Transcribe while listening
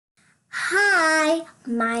Hi,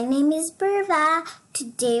 my name is Birva.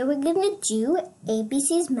 Today we're gonna do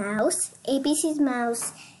ABC's Mouse. ABC's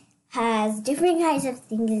Mouse has different kinds of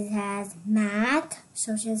things. It has math,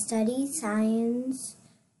 social studies, science,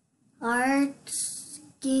 arts,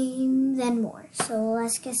 games, and more. So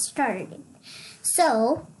let's get started.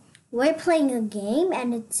 So we're playing a game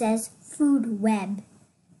and it says food web.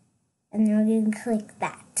 And then we're gonna click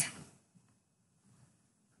that.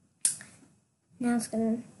 Now it's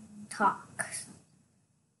gonna talk.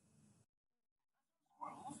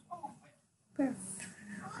 Perfect.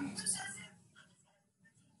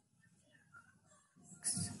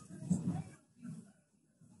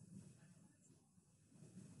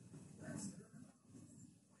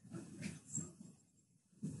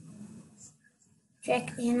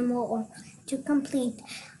 Check animal or to complete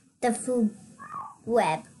the food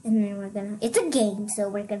web, and then we're gonna. It's a game, so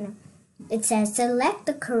we're gonna. It says select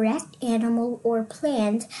the correct animal or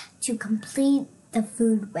plant to complete the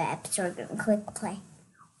food web. So we're gonna click play.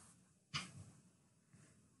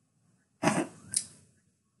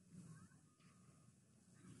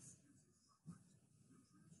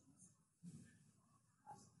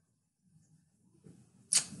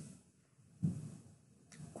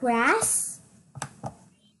 Grass?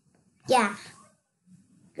 Yeah.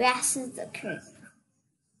 Grass is the correct.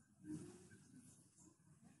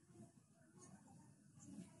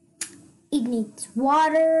 It needs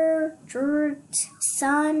water, dirt,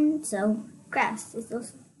 sun, so grass is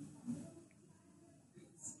also.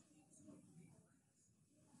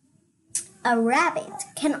 A rabbit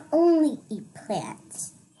can only eat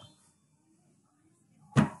plants.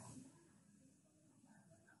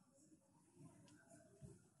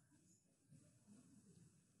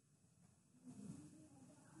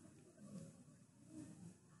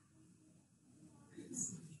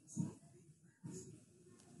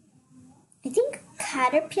 I think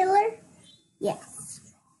caterpillar? Yes.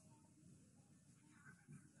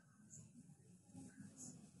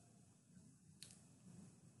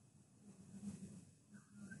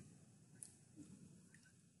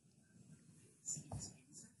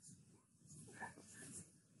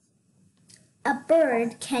 A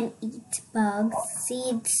bird can eat bugs,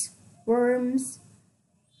 seeds, worms.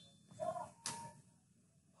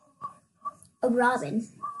 A robin.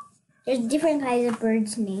 There's different kinds of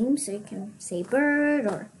birds' names, so you can say bird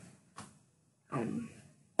or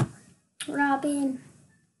robin.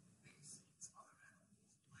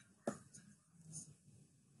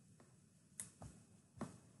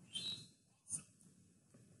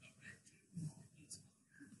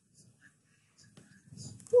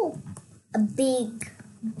 Ooh, a bigger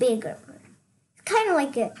bird. It's kind of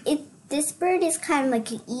like this bird is kind of like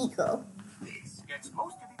an eagle. This gets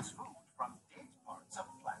most of its food from dead parts of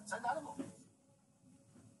plants and animals.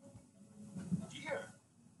 Deer.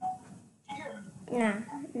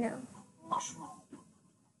 No. Mushroom.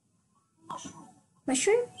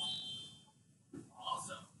 Mushroom?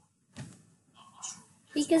 Awesome.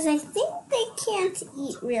 Because I think they can't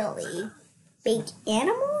eat really big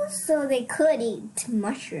animals, so they could eat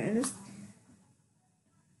mushrooms.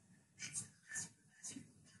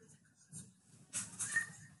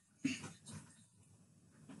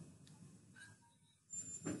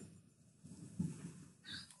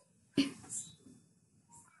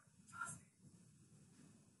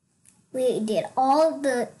 We did all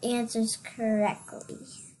the answers correctly.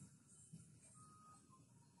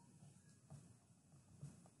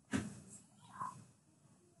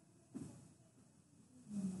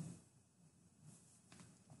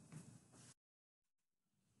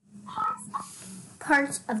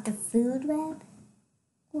 Parts of the food web.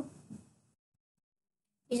 You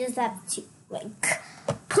just have to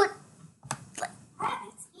put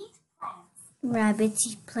Rabbits eat plants. rabbits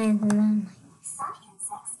eat plants and then Some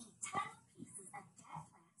insects eat tiny pieces of dead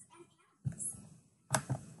plants and animals.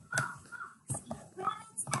 Hawks eat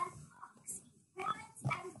rabbits and hawks eat rabbits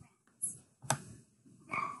and rats.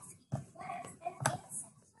 Rats eat plants and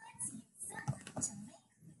insects. Plants use sunlight to make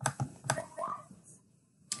food. But rabbits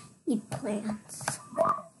eat plants.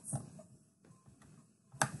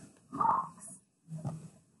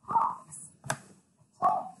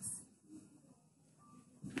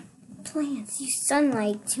 Plants use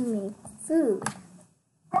sunlight to make food.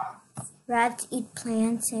 Rats eat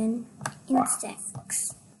plants and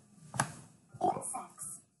insects.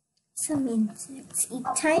 Some insects eat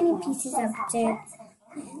tiny pieces of dead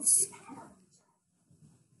plants.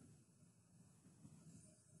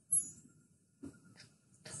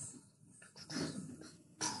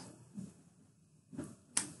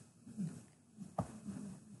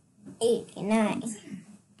 $89.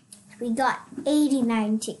 We got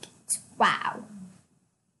 89 tickets. Wow.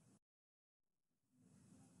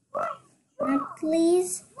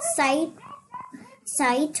 Please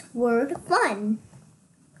cite word fun.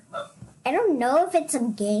 I don't know if it's a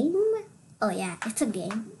game. Oh yeah, it's a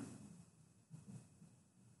game.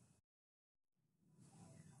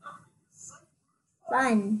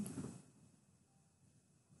 Fun.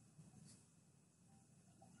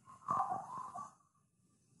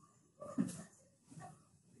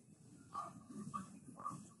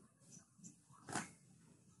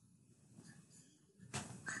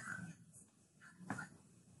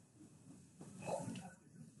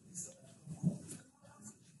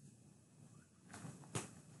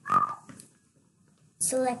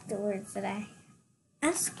 Select the words that I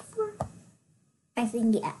asked for. I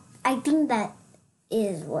think that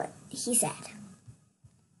is what he said.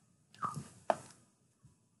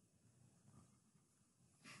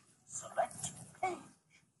 Select page.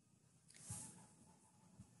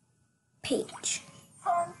 Page.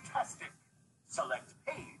 Fantastic. Select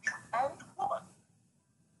page and woman.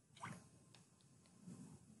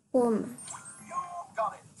 Woman. You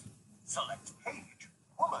got it. Select page,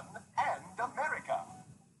 woman, and America.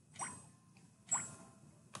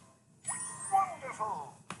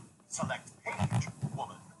 Wonderful. Select page,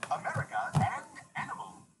 woman, America, and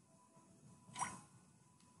animal.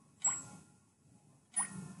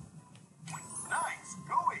 Nice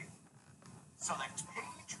going. Select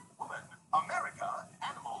page, woman, America,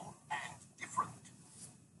 animal, and different.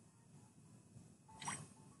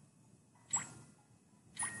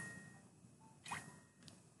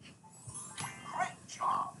 Great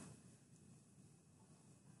job.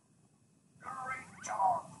 Great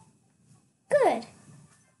job. Good.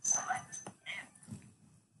 Select N.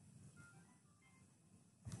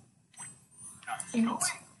 Nice And going.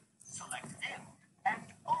 Select N and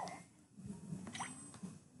O.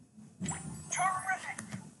 Terrific.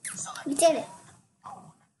 Select we did it.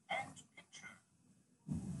 O and picture.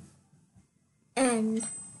 And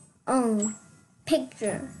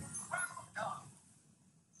picture. Well done.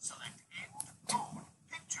 Select N, O,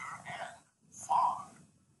 picture, and far.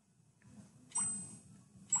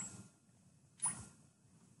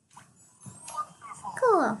 Wonderful.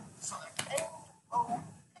 Cool. Select N, O,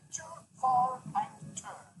 picture, far, and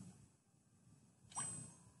turn.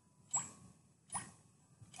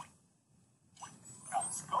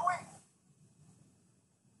 Nice going.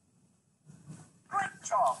 Great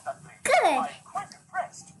job, Dudley. Good. I'm quite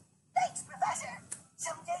impressed. Thanks, Professor.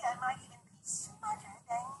 Someday I might even be smarter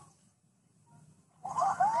than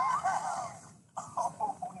Oh,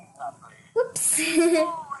 lovely. Whoops. Great.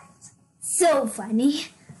 So funny.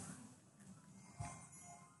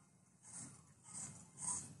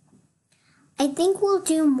 I think we'll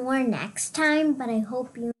do more next time, but I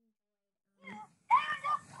hope you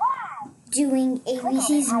doing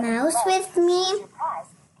ABC's Mouse with me, your prize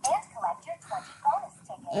and collect your 20 bonus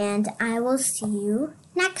tickets. and I will see you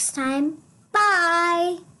next time.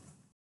 Bye!